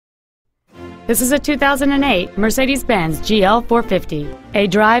This is a 2008 Mercedes-Benz GL450, a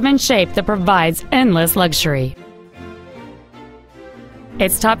drive and shape that provides endless luxury.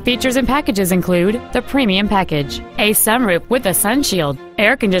 Its top features and packages include the Premium Package, a sunroof with a sun shield,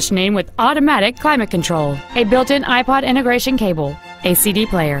 air conditioning with automatic climate control, a built-in iPod integration cable, a CD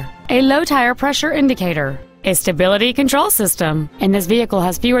player, a low tire pressure indicator, a stability control system, and this vehicle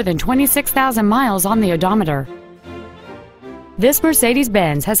has fewer than 26,000 miles on the odometer. This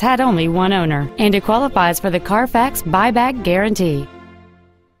Mercedes-Benz has had only one owner, and it qualifies for the Carfax buyback guarantee.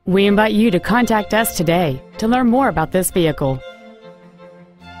 We invite you to contact us today to learn more about this vehicle.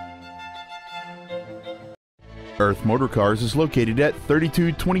 EarthMotorcars is located at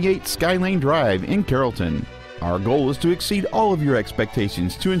 3228 Skylane Drive in Carrollton. Our goal is to exceed all of your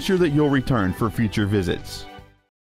expectations to ensure that you'll return for future visits.